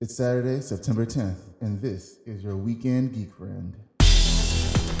It's Saturday, September 10th, and this is your Weekend Geek Friend.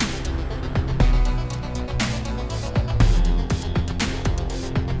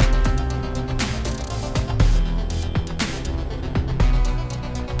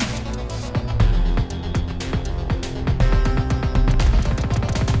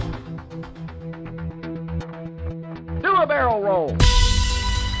 Do a barrel roll.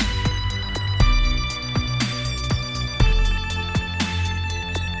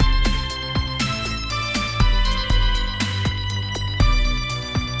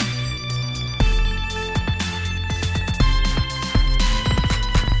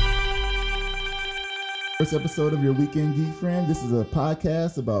 First episode of your Weekend Geek Friend. This is a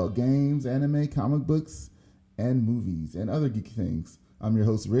podcast about games, anime, comic books, and movies, and other geeky things. I'm your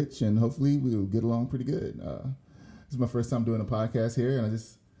host, Rich, and hopefully we'll get along pretty good. This is my first time doing a podcast here, and I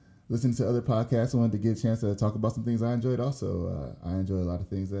just listened to other podcasts. I wanted to get a chance to talk about some things I enjoyed also. I enjoy a lot of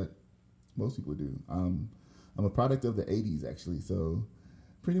things that most people do. I'm a product of the 80s, actually, so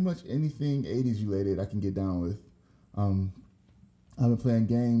pretty much anything 80s related I can get down with. I've been playing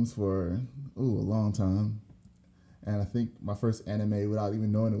games for a long time, and I think my first anime, without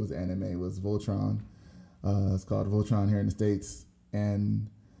even knowing it was anime, was Voltron. It's called Voltron here in the States, and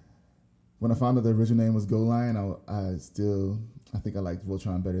when I found out the original name was Go Lion, I think I liked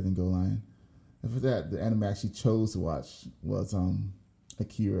Voltron better than Go Lion. And for that, the anime I actually chose to watch was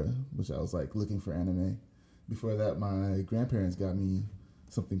Akira, which I was like looking for anime. Before that, my grandparents got me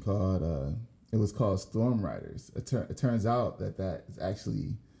something called it was called Storm Riders. It turns out that is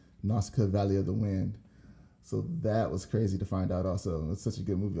actually Nausicaa Valley of the Wind. So that was crazy to find out also. It's such a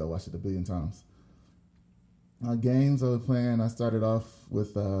good movie. I watched it a billion times. Games I was playing, I started off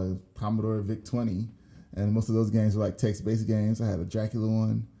with Commodore VIC-20, and most of those games were like text-based games. I had a Dracula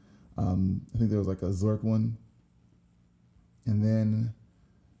one. I think there was like a Zork one. And then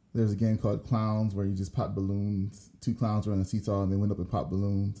there's a game called Clowns where you just pop balloons. Two clowns were on a seesaw and they went up and pop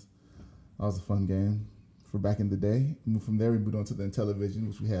balloons. That was a fun game for back in the day. From there, we moved on to the Intellivision,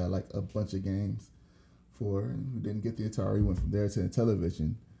 which we had like a bunch of games for. We didn't get the Atari. We went from there to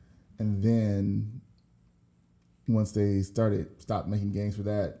Intellivision. And then once they stopped making games for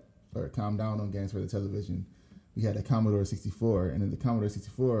that, or calmed down on games for the television, we had a Commodore 64. And in the Commodore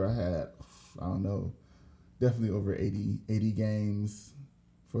 64, I had, definitely over 80 games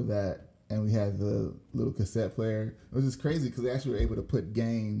for that. And we had the little cassette player. It was just crazy because they actually were able to put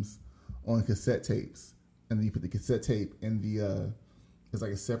games on cassette tapes, and then you put the cassette tape in the it's like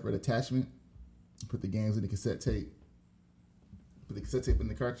a separate attachment. You put the games in the cassette tape, put the cassette tape in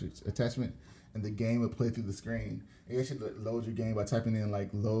the cartridge attachment, and the game would play through the screen. And you actually load your game by typing in like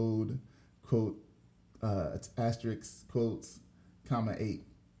load quote asterisk quotes comma 8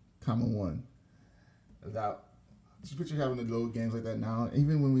 comma 1. Without just picture having to load games like that now.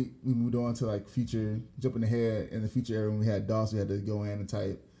 Even when we moved on to like jumping ahead in the future era when we had DOS, we had to go in and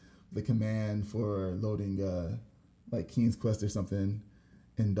type the command for loading like King's Quest or something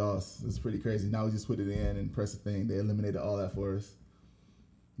in DOS. It's pretty crazy. Now we just put it in and press the thing. They eliminated all that for us.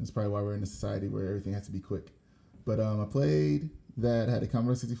 That's probably why we're in a society where everything has to be quick. But I played that, had a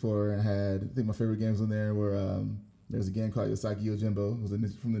Commodore 64, and I think my favorite games on there were, there's a game called Yosaki Yojimbo. It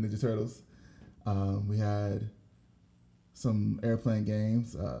was from the Ninja Turtles. We had some airplane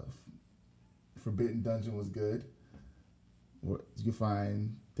games. Forbidden Dungeon was good. You can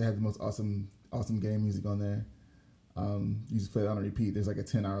find, they had the most awesome game music on there. You just play it on a repeat. There's like a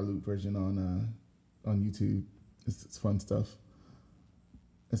 10-hour loop version on YouTube. It's fun stuff.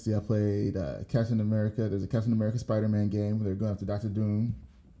 Let's see, I played Captain America. There's a Captain America Spider-Man game where they're going after Dr. Doom.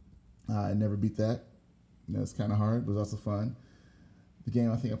 I never beat that. It's kind of hard, but it was also fun. The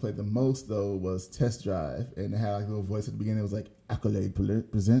game I think I played the most, though, was Test Drive. And it had like a little voice at the beginning. It was like, Accolade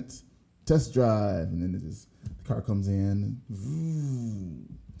presents Test Drive. And then the car comes in.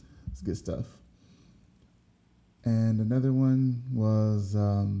 It's good stuff. And another one was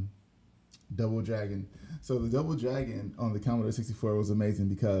Double Dragon. So the Double Dragon on the Commodore 64 was amazing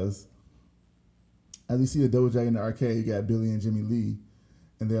because as you see the Double Dragon in the arcade, you got Billy and Jimmy Lee,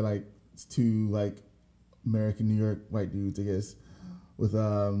 and they're like two like American New York white dudes, I guess, with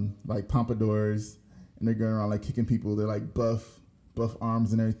like pompadours, and they're going around like kicking people. They're like buff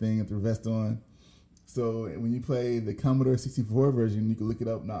arms and everything, with their vest on. So when you play the Commodore 64 version, you can look it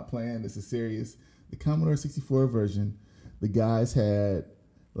up. Not playing, this is serious. The Commodore 64 version, the guys had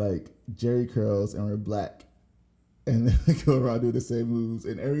like jerry curls and were black, and they go around doing the same moves.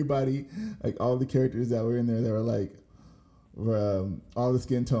 And everybody, like all the characters that were in there, they were like, all the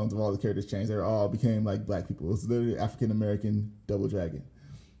skin tones of all the characters changed. They all became like black people. It was literally African American Double Dragon.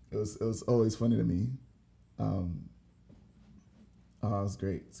 It was always funny to me. Oh, it's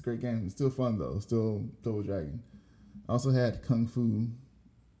great. It's a great game. It's still fun though. Still Double Dragon. I also had Kung Fu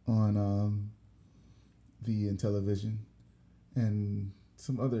on the Intellivision and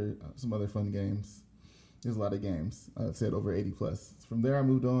some other fun games. There's a lot of games. I said over 80 plus. From there, I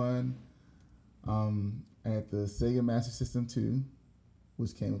moved on. At the Sega Master System 2,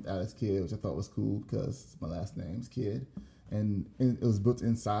 which came with Alex Kidd, which I thought was cool because my last name's Kidd, and it was built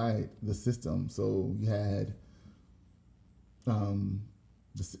inside the system. So you had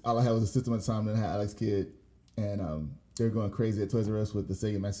all I had was a system at the time, and I had Alex Kidd, and they were going crazy at Toys R Us with the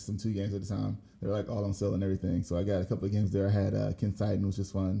Sega Master System 2 games at the time. They were like all on sale and everything. So I got a couple of games there. I had Ken Sidon, which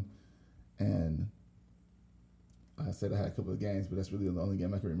was fun, and I said I had a couple of games, but that's really the only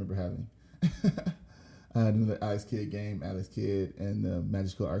game I can remember having. I had another Alex Kidd game, Alex Kidd, and the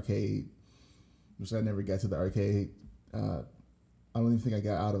Magical Arcade, which I never got to the arcade. I don't even think I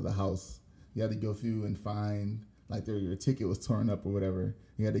got out of the house. You had to go through and find, like your ticket was torn up or whatever.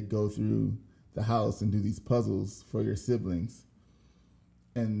 You had to go through the house and do these puzzles for your siblings.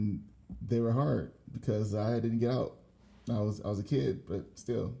 And they were hard because I didn't get out. I was a kid, but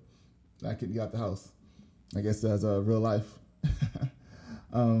still, I couldn't get out the house. I guess that's real life.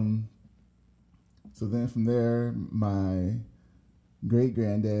 So then from there, my great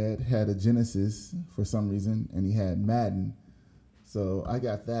granddad had a Genesis for some reason, and he had Madden. So I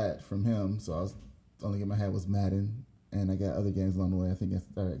got that from him. So the only game I had was Madden, and I got other games along the way. I think I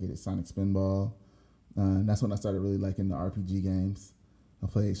started getting Sonic Spinball. And that's when I started really liking the RPG games. I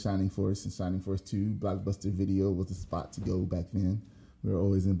played Shining Force and Shining Force 2. Blockbuster Video was the spot to go back then. We were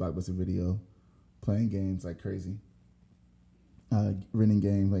always in Blockbuster Video, playing games like crazy. Renting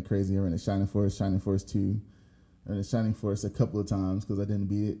games like crazy. I rented Shining Force 2. I rented Shining Force a couple of times because I didn't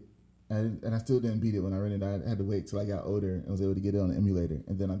beat it. And I still didn't beat it when I rented it. I had to wait till I got older and was able to get it on the emulator.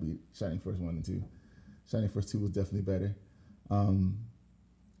 And then I beat Shining Force 1 and 2. Shining Force 2 was definitely better.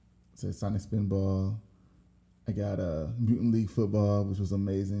 So Sonic Spinball. I got Mutant League Football, which was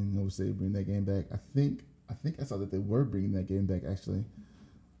amazing. I wish they'd bring that game back. I think I saw that they were bringing that game back, actually.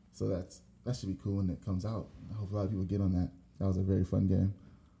 So that should be cool when it comes out. I hope a lot of people get on that. That was a very fun game.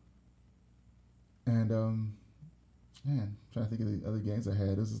 And, man, trying to think of the other games I had.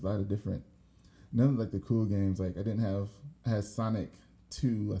 There was a lot of different, none of like the cool games. Like I had Sonic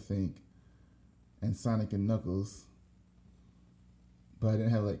 2, I think, and Sonic and Knuckles. But I didn't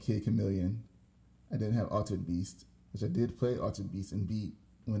have like Kid Chameleon. I didn't have Altered Beast, which I did play Altered Beast and beat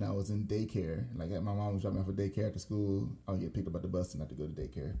when I was in daycare. Like my mom was dropping me off for daycare after school. I would get picked up at the bus and have to go to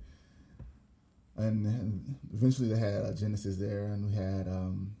daycare. And eventually they had a Genesis there, and we had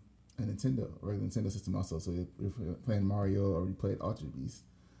a regular Nintendo system also. So we were playing Mario, or we played Altered Beast.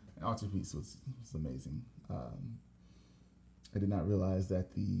 And Altered Beast was amazing. I did not realize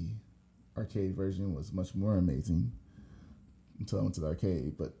that the arcade version was much more amazing until I went to the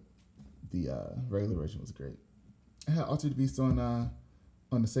arcade, but the regular version was great. I had Altered Beast on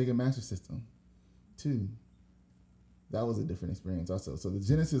the Sega Master System too. That was a different experience also. So the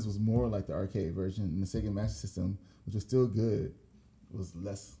Genesis was more like the arcade version, and the Sega Master System, which was still good, was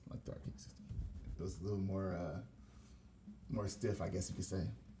less like the arcade system. It was a little more stiff, I guess you could say.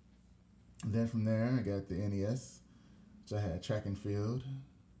 And then from there, I got the NES, which I had Track and Field,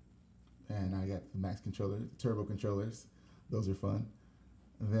 and I got the Max controller, the Turbo controllers. Those are fun.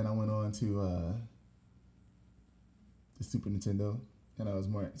 And then I went on to the Super Nintendo, and it's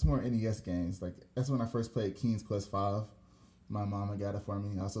more NES games. Like that's when I first played King's Quest V. My mama got it for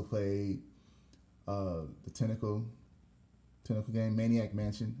me. I also played the Tentacle game, Maniac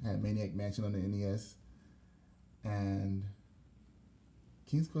Mansion. I had Maniac Mansion on the NES, and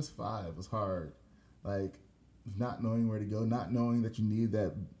King's Quest V was hard. Like not knowing where to go, not knowing that you need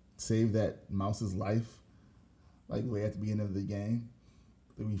that save that mouse's life, like way at the beginning of the game.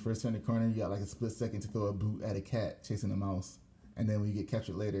 When you first turn the corner, you got like a split second to throw a boot at a cat chasing a mouse. And then when you get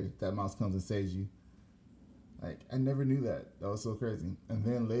captured later, that mouse comes and saves you. Like, I never knew that. That was so crazy. And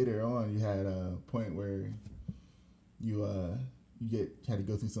then later on, you had a point where you had to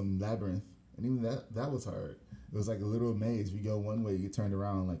go through some labyrinth. And even that was hard. It was like a little maze. If you go one way, you get turned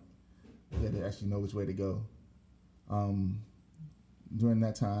around. Like, you had to actually know which way to go. During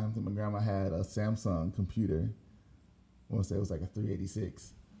that time, I think my grandma had a Samsung computer. I want to say it was like a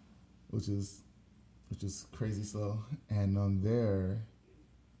 386, which is crazy slow. And on there,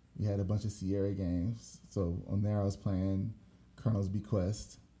 we had a bunch of Sierra games. So on there, I was playing Colonel's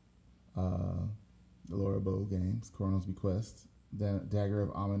Bequest, the Laura Bow games, Colonel's Bequest, Dagger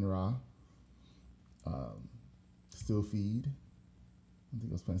of Amun-Ra, Still Feed. I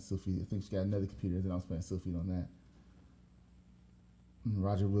think I was playing Still Feed. I think she got another computer, then I was playing Still Feed on that. And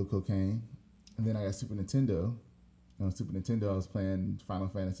Roger Will Cocaine. And then I got Super Nintendo. On Super Nintendo, I was playing Final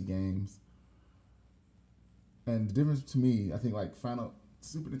Fantasy games. And the difference to me, I think like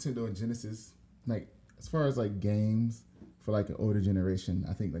Super Nintendo and Genesis, like as far as like games for like an older generation,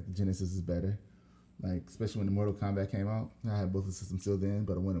 I think like the Genesis is better. Like especially when the Mortal Kombat came out, I had both the systems still then,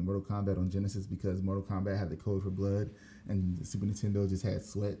 but I wanted Mortal Kombat on Genesis because Mortal Kombat had the code for blood, and the Super Nintendo just had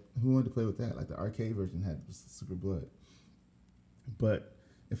sweat. Who wanted to play with that? Like the arcade version had just super blood. But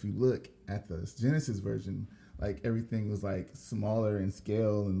if you look at the Genesis version, like everything was like smaller in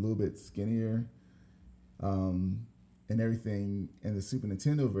scale and a little bit skinnier. And everything in the Super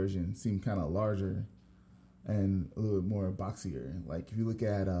Nintendo version seemed kind of larger and a little bit more boxier. Like if you look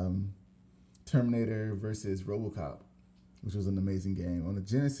at Terminator versus RoboCop, which was an amazing game. On the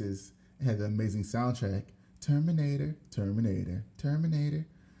Genesis, it had the amazing soundtrack, Terminator, Terminator, Terminator,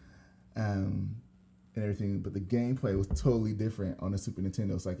 and everything. But the gameplay was totally different on the Super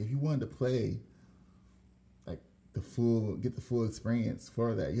Nintendo. It's like if you wanted to play like get the full experience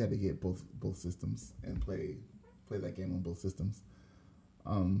for that, you had to get both systems and play that game on both systems.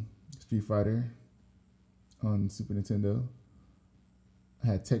 Street Fighter on Super Nintendo. I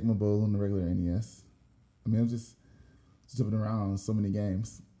had Tecmo Bowl on the regular NES. I mean, I'm just jumping around so many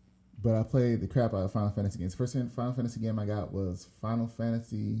games. But I played the crap out of Final Fantasy games. First Final Fantasy game I got was Final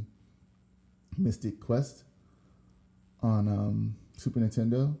Fantasy Mystic Quest on Super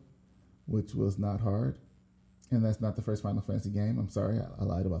Nintendo, which was not hard. And that's not the first Final Fantasy game. I'm sorry, I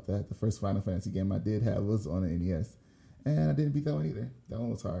lied about that. The first Final Fantasy game I did have was on the NES. And I didn't beat that one either. That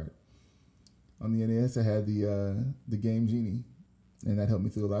one was hard. On the NES, I had the Game Genie. And that helped me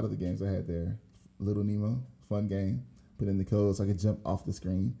through a lot of the games I had there. Little Nemo, fun game. Put in the code so I could jump off the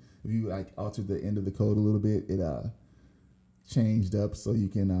screen. If you like altered the end of the code a little bit, it changed up so you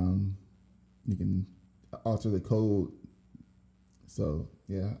can alter the code. So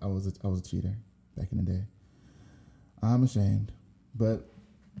yeah, I was a cheater back in the day. I'm ashamed. But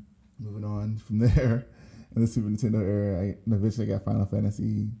moving on from there, in the Super Nintendo era, I eventually got Final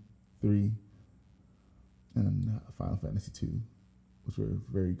Fantasy 3 and Final Fantasy 2. Which were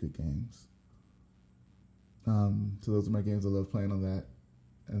very good games. So those are my games I love playing on that.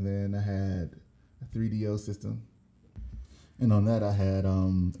 And then I had a 3DO system. And on that I had,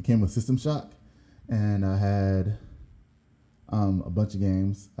 it came with System Shock. And I had a bunch of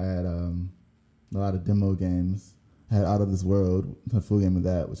games. I had a lot of demo games. I had Out of This World, a full game of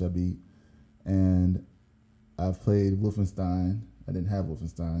that, which I beat. And I've played Wolfenstein. I didn't have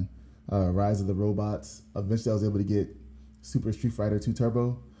Wolfenstein. Rise of the Robots. Eventually I was able to get Super Street Fighter 2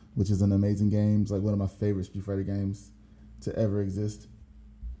 Turbo, which is an amazing game. It's like one of my favorite Street Fighter games to ever exist.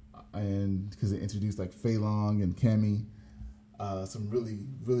 And because it introduced like Fei Long and Cammy, some really,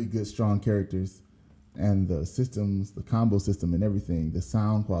 really good, strong characters. And the systems, the combo system and everything, the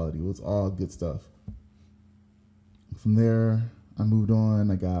sound quality was all good stuff. From there, I moved on.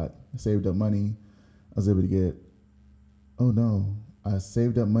 I saved up money. I was able to I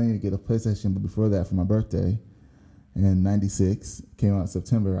saved up money to get a PlayStation, but before that, for my birthday, in 96, came out in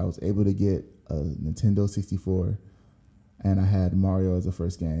September, I was able to get a Nintendo 64, and I had Mario as the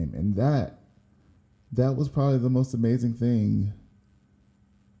first game. And that was probably the most amazing thing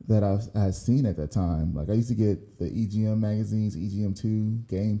that I had seen at that time. Like I used to get the EGM magazines, EGM2,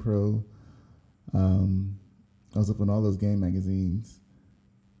 Game Pro. I was up on all those game magazines.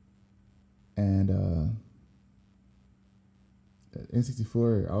 And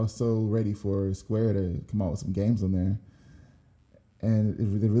N64, I was so ready for Square to come out with some games on there. And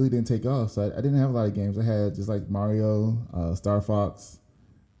it really didn't take off. So I didn't have a lot of games. I had just like Mario, Star Fox,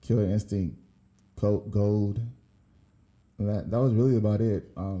 Killer Instinct, Gold. And that was really about it.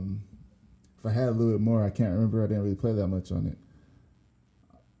 If I had a little bit more, I can't remember. I didn't really play that much on it.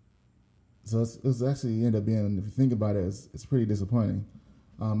 So it was actually ended up being, if you think about it, it's pretty disappointing.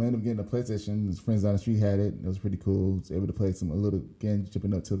 I ended up getting a PlayStation. His friends down the street had it. It was pretty cool. I was able to play again,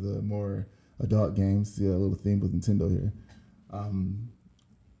 jumping up to the more adult games. See a little theme with Nintendo here.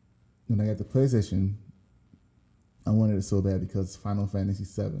 When I got the PlayStation, I wanted it so bad because Final Fantasy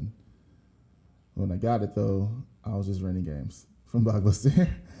VII. When I got it, though, I was just renting games from Blockbuster.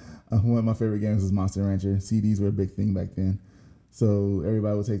 One of my favorite games was Monster Rancher. CDs were a big thing back then. So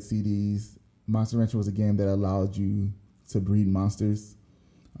everybody would take CDs. Monster Rancher was a game that allowed you to breed monsters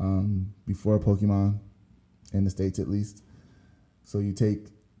before Pokemon, in the States at least. So you take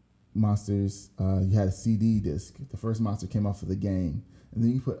monsters, you had a CD disc. The first monster came off of the game. And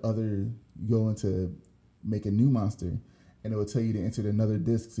then you go into make a new monster, and it will tell you to enter another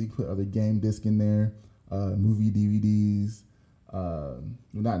disc. So you put other game disc in there, movie DVDs,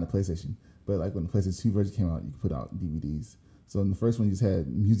 not in the PlayStation, but like when the PlayStation 2 version came out, you could put out DVDs. So in the first one, you just had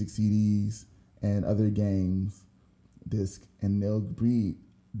music CDs and other games disc, and they'll breed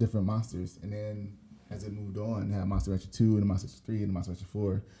different monsters. And then as it moved on, they had Monster Rancher 2 and Monster Rancher 3 and Monster Rancher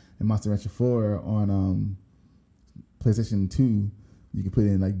 4. And Monster Rancher 4 on PlayStation 2, you could put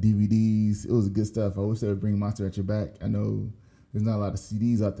in like DVDs. It was good stuff. I wish they would bring Monster Rancher back. I know there's not a lot of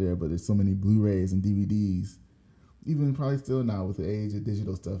CDs out there, but there's so many Blu-rays and DVDs. Even probably still now with the age of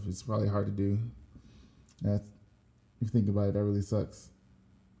digital stuff, it's probably hard to do. That's, if you think about it, that really sucks.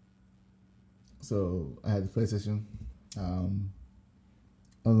 So I had the PlayStation.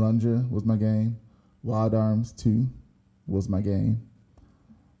 Alundra was my game. Wild Arms 2 was my game.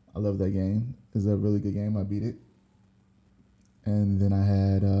 I love that game. It's a really good game. I beat it. And then I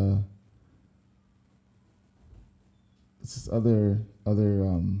had just other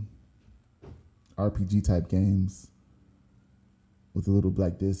RPG type games with a little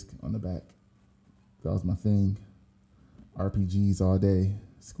black disc on the back. That was my thing. RPGs all day.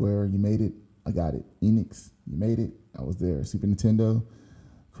 Square, you made it. I got it. Enix, you made it. I was there. Super Nintendo,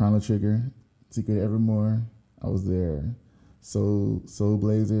 Chrono Trigger, Secret Evermore, I was there. Soul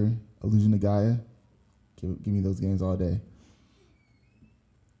Blazer, Illusion of Gaia. Give me those games all day.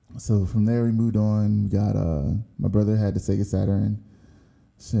 So from there we moved on. We got my brother had the Sega Saturn.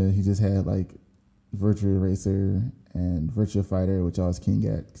 So he just had like Virtua Racer and Virtua Fighter, which I was king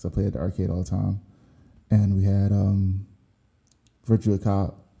at because I played at the arcade all the time. And we had Virtua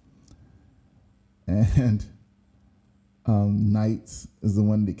Cop. And Knights is the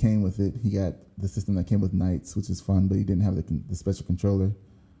one that came with it. He got the system that came with Knights, which is fun, but he didn't have the special controller.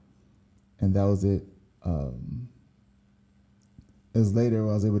 And that was it. It was later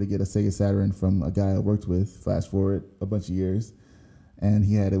where I was able to get a Sega Saturn from a guy I worked with, flash forward a bunch of years. And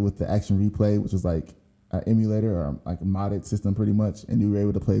he had it with the Action Replay, which was like an emulator or like a modded system pretty much. And you were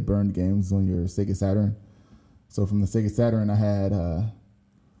able to play burned games on your Sega Saturn. So from the Sega Saturn, I had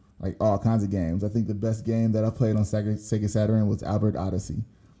like all kinds of games. I think the best game that I played on Sega Saturn was Albert Odyssey.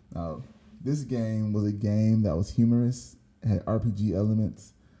 This game was a game that was humorous, had RPG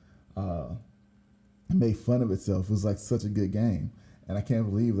elements, made fun of itself. It was like such a good game. And I can't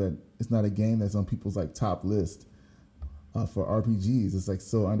believe that it's not a game that's on people's like top list for RPGs. It's like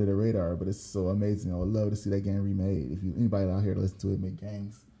so under the radar, but it's so amazing. I would love to see that game remade. If anybody out here to listen to it make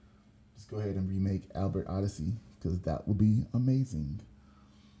games, just go ahead and remake Albert Odyssey because that would be amazing.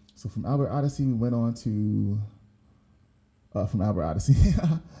 So from Albert Odyssey, we went on to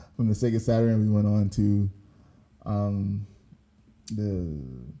from the Sega Saturn, we went on to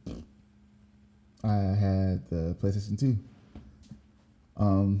I had the PlayStation 2.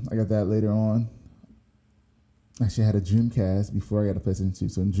 I got that later on. Actually, I had a Dreamcast before I got a PlayStation 2.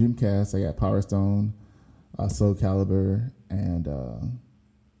 So in Dreamcast, I got Power Stone, Soul Calibur, and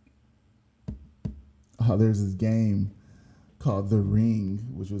there's this game called The Ring,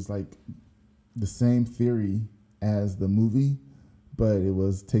 which was like the same theory as the movie, but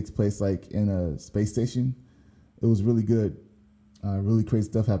it takes place like in a space station. It was really good. Really crazy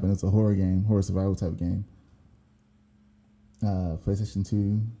stuff happened. It's a horror game, horror survival type game. PlayStation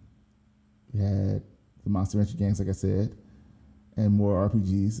 2, we had the Monster Rancher games, like I said, and more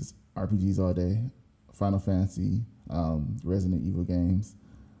RPGs. It's RPGs all day. Final Fantasy, Resident Evil games.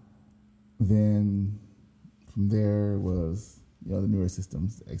 Then from there was the newer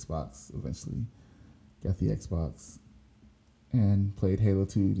systems, Xbox eventually. Got the Xbox and played Halo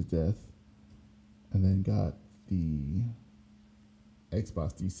 2 to death. And then got the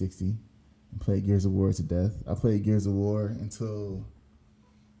Xbox 360 and played Gears of War to death. I played Gears of War until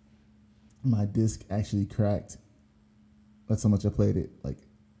my disc actually cracked. That's how much I played it. Like,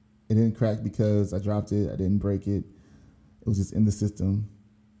 it didn't crack because I dropped it. I didn't break it. It was just in the system.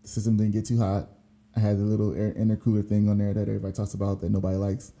 The system didn't get too hot. I had the little air intercooler thing on there that everybody talks about that nobody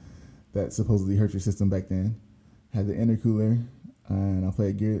likes, that supposedly hurt your system back then. Had the intercooler, and I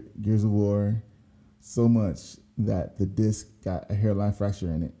played Gears of War so much that the disc got a hairline fracture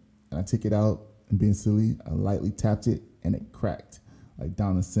in it. And I took it out, and being silly, I lightly tapped it, and it cracked, like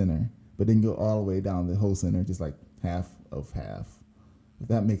down the center. But didn't go all the way down the whole center, just like half of half. If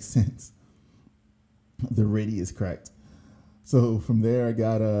that makes sense. The radius cracked. So from there,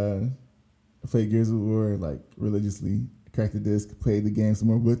 I played Gears of War like religiously. Cracked the disc, played the game some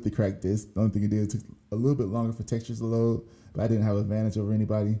more with the cracked disc. The only thing it did, it took a little bit longer for textures to load, but I didn't have advantage over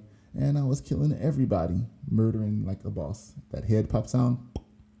anybody. And I was killing everybody, murdering like a boss. That head pop sound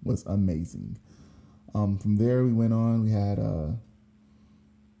was amazing. From there, we went on. We had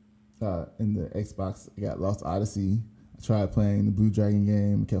in the Xbox, I got Lost Odyssey. I tried playing the Blue Dragon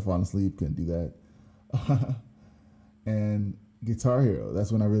game, kept falling asleep, couldn't do that. And Guitar Hero.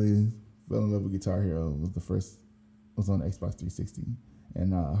 That's when I really fell in love with Guitar Hero. Was on Xbox 360,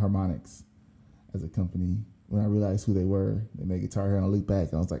 and Harmonix as a company when I realized who they were. They made Guitar Hero, and I looked back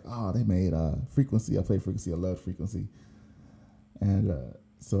and I was like, oh, they made Frequency. I played Frequency. I loved Frequency. And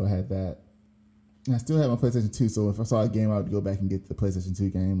so I had that. And I still had my PlayStation 2, so if I saw a game, I would go back and get the PlayStation 2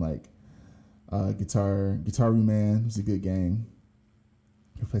 game, like Guitar Man was a good game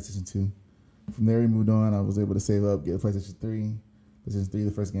for PlayStation 2. From there, we moved on. I was able to save up, get a PlayStation 3. PlayStation 3,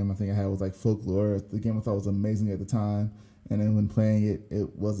 the first game I think I had was like Folklore, the game I thought was amazing at the time. And then when playing it,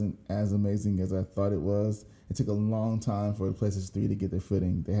 it wasn't as amazing as I thought it was. It took a long time for the PlayStation 3 to get their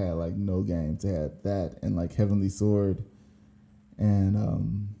footing. They had like no games. They had that and like Heavenly Sword.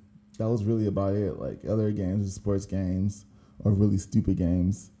 And that was really about it. Like other games, sports games, or really stupid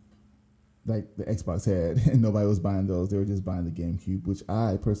games like the Xbox had, and nobody was buying those. They were just buying the GameCube, which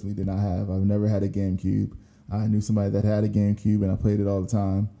I personally did not have. I've never had a GameCube. I knew somebody that had a GameCube, and I played it all the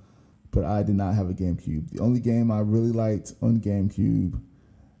time, but I did not have a GameCube. The only game I really liked on GameCube,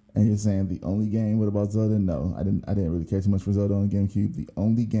 and you're saying the only game, what about Zelda? No, I didn't really care too much for Zelda on GameCube. The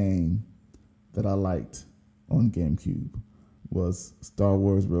only game that I liked on GameCube was Star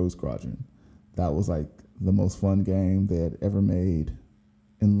Wars Rogue Squadron. That was like the most fun game they had ever made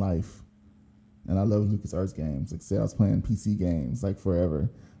in life. And I love LucasArts games. Like, say I was playing PC games like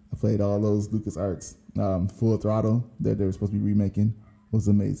forever. I played all those LucasArts. Full Throttle that they were supposed to be remaking was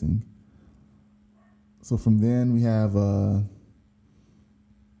amazing. So from then we have, now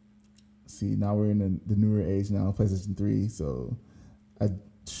we're in the newer age now, PlayStation 3. So I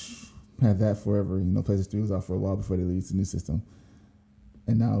had that forever. PlayStation 3 was out for a while before they released the new system.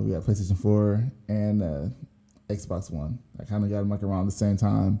 And now we got PlayStation 4 and Xbox One. I kind of got them like around the same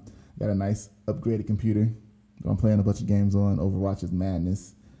time. Got a nice upgraded computer. I'm playing a bunch of games on. Overwatch is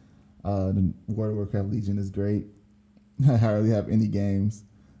madness. The World of Warcraft Legion is great. I hardly have any games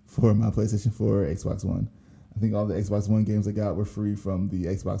for my PlayStation 4 or Xbox One. I think all the Xbox One games I got were free from the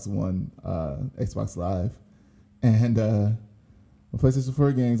Xbox One, Xbox Live. And my PlayStation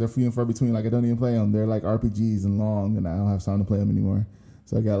 4 games are few and far between. Like, I don't even play them. They're like RPGs and long, and I don't have time to play them anymore.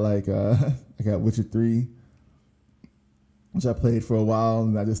 So I got I got Witcher 3, which I played for a while,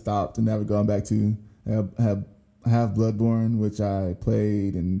 and I just stopped and never gone back to. I have Bloodborne, which I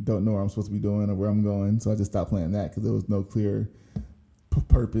played and don't know what I'm supposed to be doing or where I'm going, so I just stopped playing that because there was no clear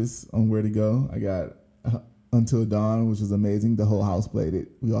purpose on where to go. I got Until Dawn, which was amazing. The whole house played it.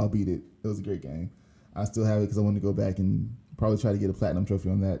 We all beat it. It was a great game. I still have it because I want to go back and probably try to get a platinum trophy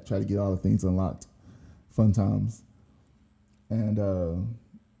on that, try to get all the things unlocked. Fun times. And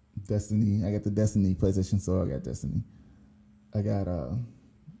Destiny. I got the Destiny PlayStation, so I got Destiny. I got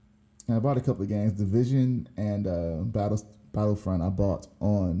and I bought a couple of games, Division and Battlefront. I bought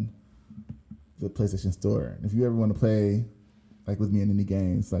on the PlayStation Store. And if you ever want to play like with me in any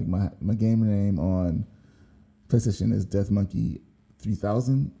games, like my gamer name on PlayStation is Death Monkey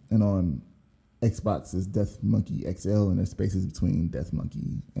 3000, and on Xbox is Death Monkey XL, and there's spaces between Death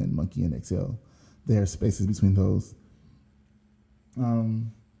Monkey and Monkey and XL. There are spaces between those.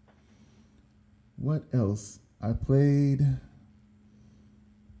 What else? I played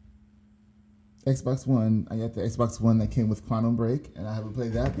Xbox One. I got the Xbox One that came with Quantum Break, and I haven't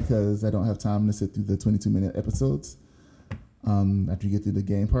played that because I don't have time to sit through the 22-minute episodes after you get through the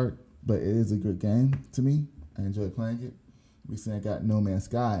game part. But it is a good game to me. I enjoy playing it. Recently, I got No Man's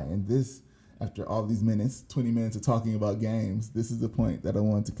Sky, and this, after all these minutes, 20 minutes of talking about games, this is the point that I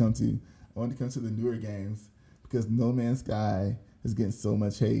wanted to come to. I wanted to come to the newer games because No Man's Sky is getting so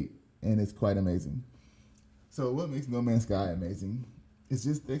much hate, and it's quite amazing. So what makes No Man's Sky amazing? It's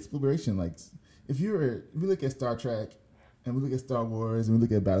just the exploration. Like, if you look at Star Trek, and we look at Star Wars, and we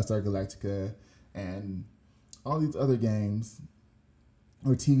look at Battlestar Galactica, and all these other games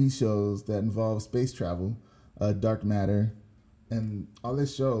or TV shows that involve space travel, Dark Matter, and all they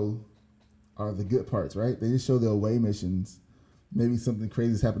show are the good parts, right? They just show the away missions. Maybe something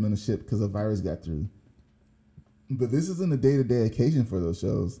crazy's happened on the ship because a virus got through. But this isn't a day-to-day occasion for those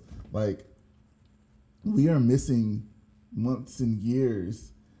shows. Like, we are missing months and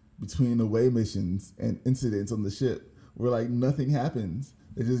years between away missions and incidents on the ship where like nothing happens.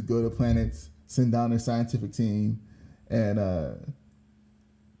 They just go to planets, send down their scientific team, and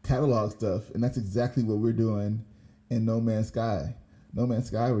catalog stuff. And that's exactly what we're doing in No Man's Sky. No Man's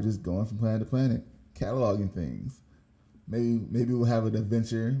Sky, we're just going from planet to planet, cataloging things. Maybe we'll have an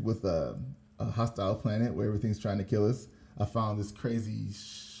adventure with a hostile planet where everything's trying to kill us. I found this crazy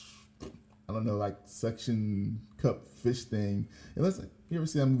like suction cup fish thing. It looks like, you ever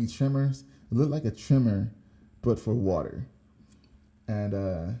see that movie Tremors? It looked like a trimmer, but for water. And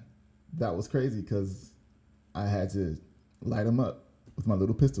that was crazy because I had to light them up with my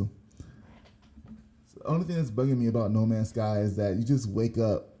little pistol. So the only thing that's bugging me about No Man's Sky is that you just wake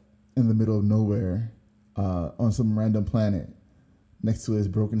up in the middle of nowhere on some random planet next to his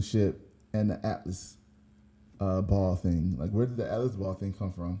broken ship and the Atlas ball thing. Like, where did the Atlas ball thing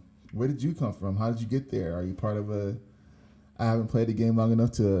come from? Where did you come from? How did you get there? Are you part of a... I haven't played the game long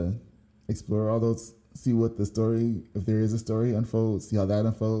enough to explore all those, see what the story, if there is a story, unfolds, see how that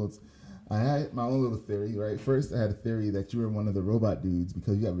unfolds. I had my own little theory, right? First, I had a theory that you were one of the robot dudes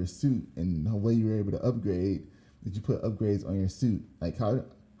because you have your suit, and the way you were able to upgrade, that you put upgrades on your suit. Like, how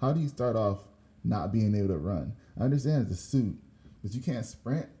do you start off not being able to run? I understand it's a suit, but you can't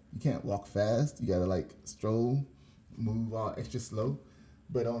sprint. You can't walk fast. You gotta like stroll, move all extra slow.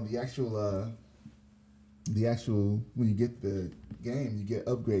 But on the actual when you get the game, you get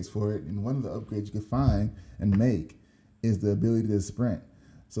upgrades for it, and one of the upgrades you can find and make is the ability to sprint.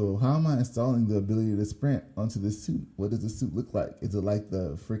 So how am I installing the ability to sprint onto this suit? What does the suit look like? Is it like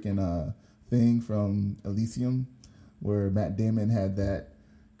the freaking thing from Elysium where Matt Damon had that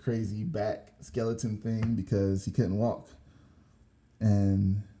crazy back skeleton thing because he couldn't walk,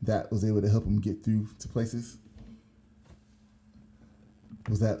 and that was able to help him get through to places?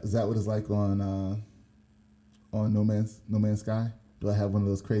 Is that what it's like on No Man's Sky? Do I have one of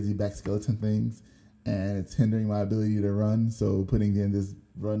those crazy back skeleton things and it's hindering my ability to run? So putting in this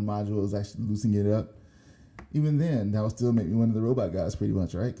run module is actually loosening it up. Even then, that would still make me one of the robot guys pretty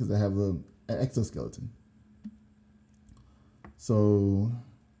much, right? Because I have an exoskeleton. So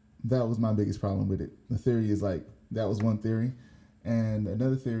that was my biggest problem with it. The theory is like, that was one theory. And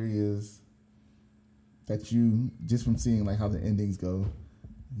another theory is that you, just from seeing like how the endings go,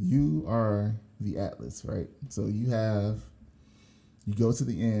 you are the Atlas, right? So you go to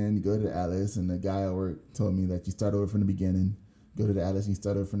the end, you go to the Atlas, and the guy at work told me that you start over from the beginning. Go to the Atlas, and you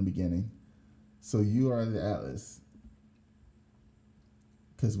start over from the beginning. So you are the Atlas.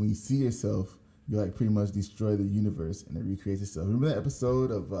 Because when you see yourself, you like pretty much destroy the universe and it recreates itself. Remember that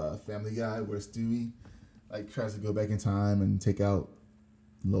episode of Family Guy where Stewie like tries to go back in time and take out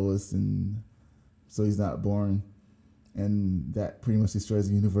Lois, and so he's not born, and that pretty much destroys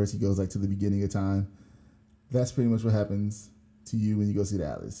the universe. He goes like to the beginning of time. That's pretty much what happens to you when you go see the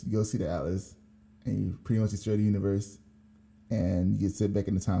Atlas. You go see the Atlas and you pretty much destroy the universe and you get sent back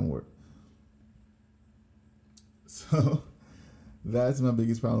in the time warp. So that's my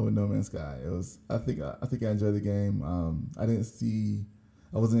biggest problem with No Man's Sky. It was I think I enjoyed the game.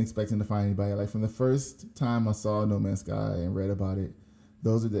 I wasn't expecting to find anybody. Like from the first time I saw No Man's Sky and read about it,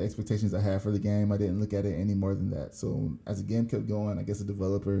 those are the expectations I had for the game. I didn't look at it any more than that. So as the game kept going, I guess the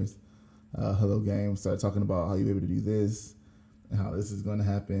developers, Hello Games, started talking about how you're able to do this and how this is going to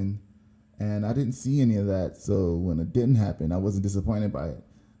happen. And I didn't see any of that. So when it didn't happen, I wasn't disappointed by it.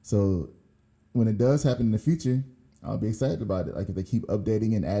 So when it does happen in the future, I'll be excited about it. Like if they keep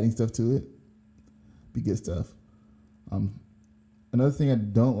updating and adding stuff to it, be good stuff. Another thing I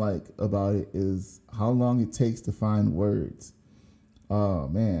don't like about it is how long it takes to find words. Oh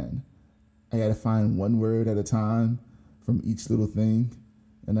man, I gotta find one word at a time from each little thing,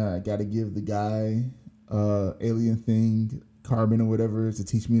 and I gotta give the guy alien thing, carbon or whatever, to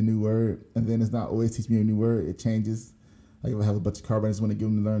teach me a new word. And then it's not always teach me a new word; it changes. Like if I have a bunch of carbon, I just want to give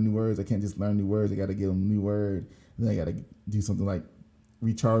them to learn new words. I can't just learn new words. I gotta give them a new word, and then I gotta do something like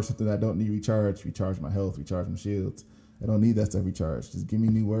recharge something I don't need recharge my health, recharge my shields. I don't need that stuff recharged. Just give me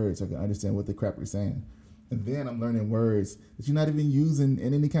new words so I can understand what the crap you're saying. And then I'm learning words that you're not even using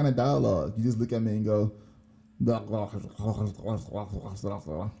in any kind of dialogue. You just look at me and go,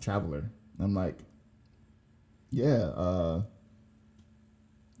 traveler. And I'm like, yeah,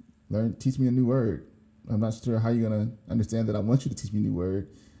 teach me a new word. I'm not sure how you're going to understand that I want you to teach me a new word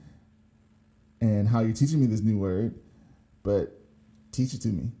and how you're teaching me this new word, but teach it to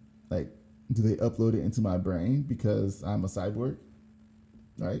me. Like, do they upload it into my brain because I'm a cyborg,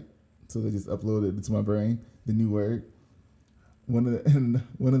 right? So they just upload it into my brain, the new word. One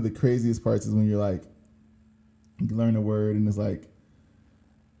of the craziest parts is when you're like, you learn a word and it's like,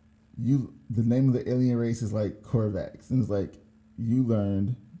 the name of the alien race is like Korvax, and it's like you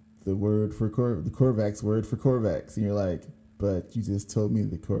learned the word for the Korvax word for Korvax, and you're like, but you just told me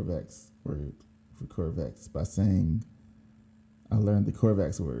the Korvax word for Korvax by saying I learned the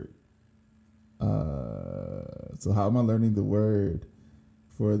Korvax word. So how am I learning the word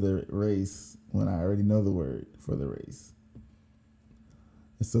for the race when I already know the word for the race?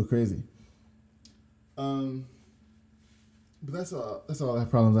 It's so crazy. But that's all the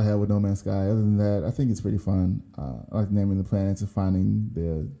problems I have with No Man's Sky. Other than that, I think it's pretty fun. I like naming the planets and finding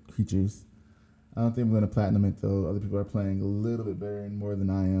the creatures. I don't think I'm going to platinum it though. Other people are playing a little bit better and more than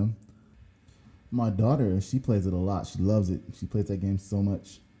I am. My daughter, she plays it a lot. She loves it. She plays that game so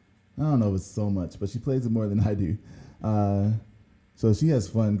much. I don't know if it's so much, but she plays it more than I do. So she has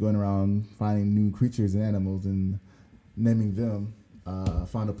fun going around finding new creatures and animals and naming them. I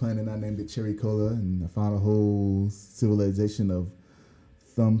found a planet, I named it Cherry Cola, and I found a whole civilization of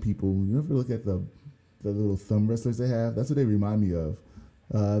thumb people. You ever look at the little thumb wrestlers they have? That's what they remind me of.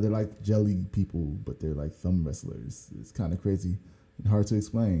 They're like jelly people, but they're like thumb wrestlers. It's kind of crazy and hard to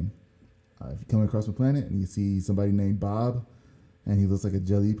explain. If you come across my planet and you see somebody named Bob and he looks like a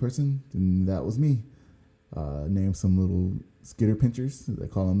jelly person, then that was me. Name some little skitter pinchers. They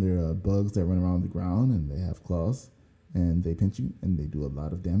call them. They're bugs that run around the ground and they have claws and they pinch you and they do a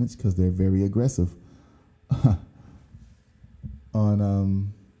lot of damage because they're very aggressive.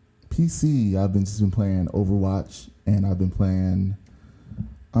 On PC, I've just been playing Overwatch and I've been playing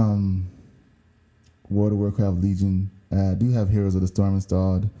World of Warcraft Legion. I do have Heroes of the Storm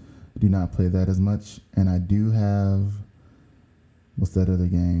installed. I do not play that as much, and I do have what's that other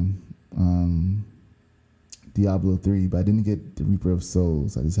game? Diablo 3, but I didn't get the Reaper of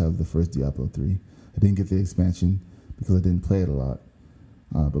Souls. I just have the first Diablo 3. I didn't get the expansion because I didn't play it a lot.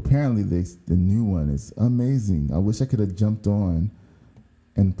 But apparently the new one is amazing. I wish I could have jumped on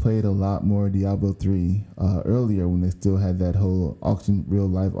and played a lot more Diablo 3 earlier when they still had that whole real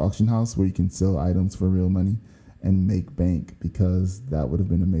life auction house where you can sell items for real money and make bank, because that would have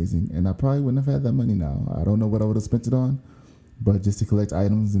been amazing. And I probably wouldn't have had that money now. I don't know what I would have spent it on, but just to collect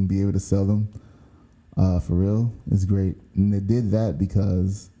items and be able to sell them for real is great. And they did that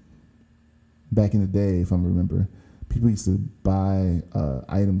because back in the day, if I remember, people used to buy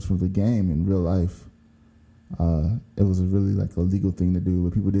items from the game in real life. It was a really like a legal thing to do,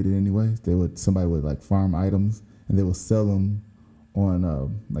 but people did it anyway. Somebody would like farm items and they would sell them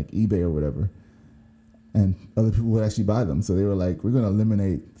on like eBay or whatever, and other people would actually buy them. So they were like, we're going to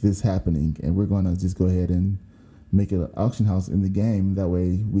eliminate this happening and we're going to just go ahead and make it an auction house in the game. That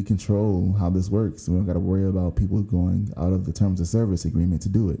way we control how this works. We don't got to worry about people going out of the terms of service agreement to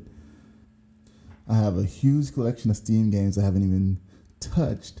do it. I have a huge collection of Steam games I haven't even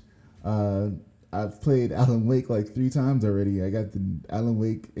touched. I've played Alan Wake like 3 times already. I got the Alan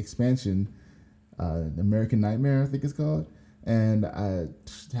Wake expansion, American Nightmare, I think it's called. And I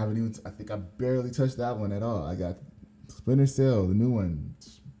think I barely touched that one at all. I got Splinter Cell, the new one.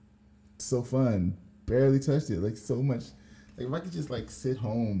 So fun. Barely touched it. Like so much. Like if I could just like sit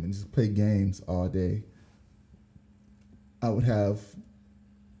home and just play games all day, I would have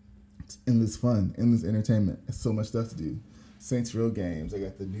endless fun, endless entertainment. So much stuff to do. Saints Row games. I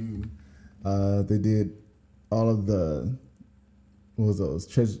got the new, they did all of the, what was those?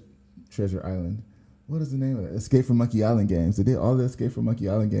 Treasure Island. What is the name of it? Escape from Monkey Island games. They did all the Escape from Monkey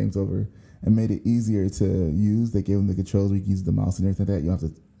Island games over and made it easier to use. They gave them the controls where you can use the mouse and everything like that. You don't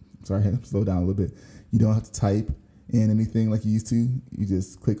have to, sorry, slow down a little bit. You don't have to type in anything like you used to. You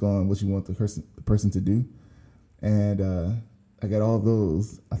just click on what you want the person to do. And I got all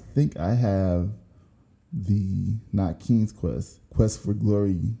those. I think I have not King's Quest for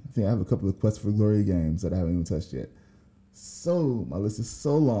Glory. I think I have a couple of Quest for Glory games that I haven't even touched yet. So my list is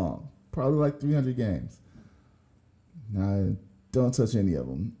so long. Probably like 300 games. Now, I don't touch any of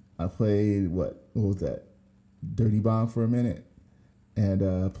them. I played, what was that? Dirty Bomb for a minute.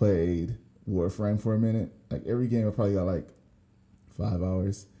 And played Warframe for a minute. Like every game I probably got like 5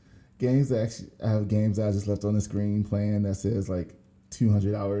 hours. I have games that I just left on the screen playing that says like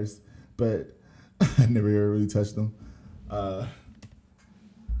 200 hours. But I never really touched them.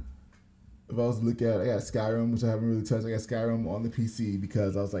 If I was to look at, I got Skyrim, which I haven't really touched. I got Skyrim on the PC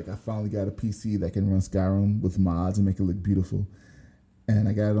because I was like, I finally got a PC that can run Skyrim with mods and make it look beautiful. And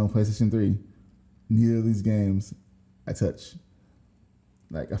I got it on PlayStation 3. Neither of these games I touch.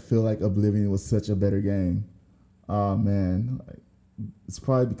 Like, I feel like Oblivion was such a better game. Oh, man. Like, it's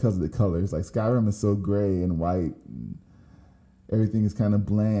probably because of the colors. Like, Skyrim is so gray and white. And everything is kind of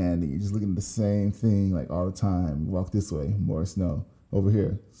bland. And you're just looking at the same thing, like, all the time. Walk this way, more snow. Over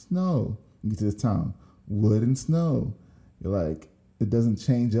here, snow. You get to this town, wood and snow. You're like, it doesn't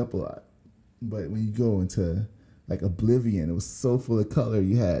change up a lot. But when you go into like Oblivion, it was so full of color.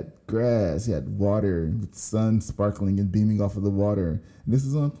 You had grass, you had water, with the sun sparkling and beaming off of the water. And this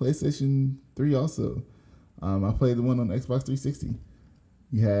is on PlayStation 3 also. I played the one on Xbox 360.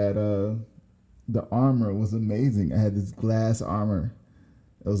 You had the armor was amazing. I had this glass armor.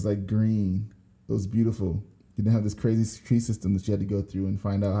 It was like green. It was beautiful. You didn't have this crazy tree system that you had to go through and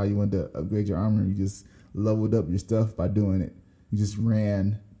find out how you wanted to upgrade your armor. You just leveled up your stuff by doing it. You just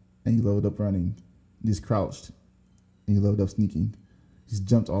ran and you leveled up running. You just crouched and you leveled up sneaking. You just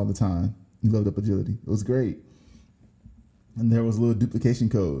jumped all the time. You leveled up agility. It was great. And there was a little duplication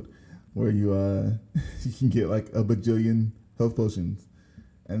code where you you can get like a bajillion health potions.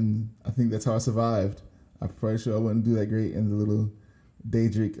 And I think that's how I survived. I'm pretty sure I wouldn't do that great in the little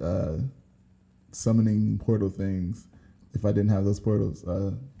Daedric summoning portal things if I didn't have those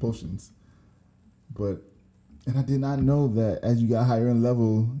potions. And I did not know that as you got higher in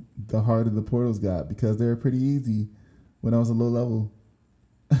level, the harder the portals got, because they were pretty easy when I was a low level.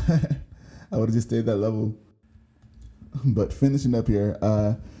 I would have just stayed that level. But finishing up here,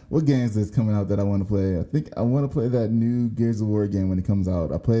 what games is coming out that I want to play? I think I want to play that new Gears of War game when it comes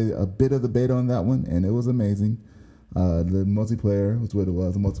out. I played a bit of the beta on that one, and it was amazing. The multiplayer was what it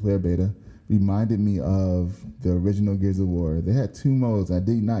was, a multiplayer beta. Reminded me of the original Gears of War. They had 2 modes. I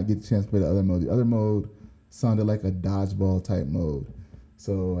did not get a chance to play the other mode. The other mode sounded like a dodgeball type mode.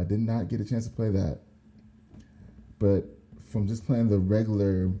 So I did not get a chance to play that. But from just playing the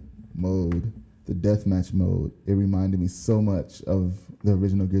regular mode, the deathmatch mode, it reminded me so much of the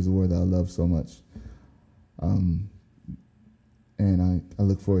original Gears of War that I love so much. And I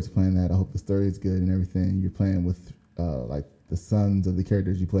look forward to playing that. I hope the story is good and everything. You're playing with like the sons of the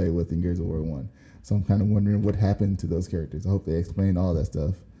characters you play with in Gears of War 1. So I'm kind of wondering what happened to those characters. I hope they explain all that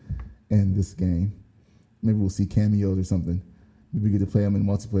stuff in this game. Maybe we'll see cameos or something. Maybe we get to play them in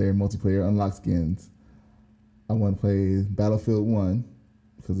multiplayer. Multiplayer unlock skins. I want to play Battlefield 1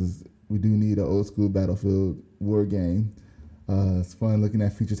 because we do need an old school Battlefield war game. It's fun looking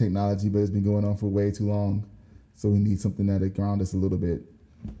at future technology, but it's been going on for way too long. So we need something that'll ground us a little bit.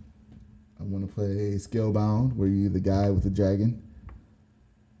 I want to play Scalebound, where you're the guy with the dragon.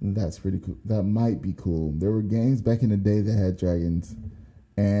 That's pretty cool. That might be cool. There were games back in the day that had dragons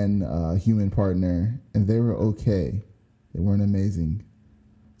and a human partner, and they were okay. They weren't amazing.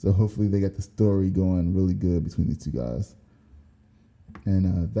 So hopefully they got the story going really good between these two guys.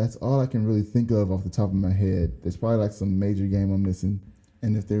 And that's all I can really think of off the top of my head. There's probably like some major game I'm missing.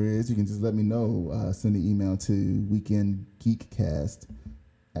 And if there is, you can just let me know. Send an email to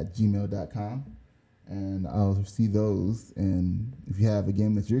weekendgeekcast@gmail.com. And I'll see those. And if you have a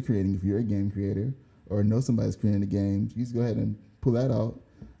game that you're creating, if you're a game creator or know somebody's creating a game, you just go ahead and pull that out.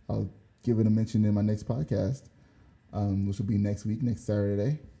 I'll give it a mention in my next podcast, which will be next week, next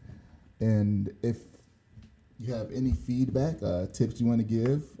Saturday. And if you have any feedback, tips you want to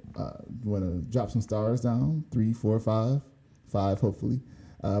give, you want to drop some stars down, 3, 4, 5 hopefully.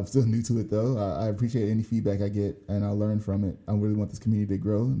 I'm still new to it though. I appreciate any feedback I get, and I'll learn from it. I really want this community to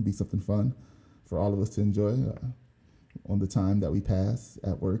grow and be something fun for all of us to enjoy on the time that we pass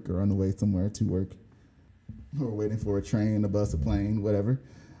at work or on the way somewhere to work, or waiting for a train, a bus, a plane, whatever.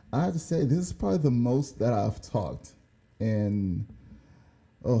 I have to say, this is probably the most that I've talked. And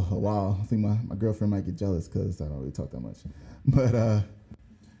oh, wow. I think my girlfriend might get jealous because I don't really talk that much. But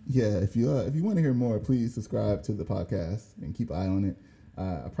yeah, if you want to hear more, please subscribe to the podcast and keep an eye on it.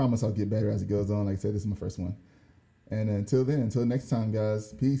 I promise I'll get better as it goes on. Like I said, this is my first one. And until then, until next time,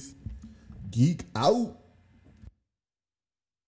 guys, peace. Geek out.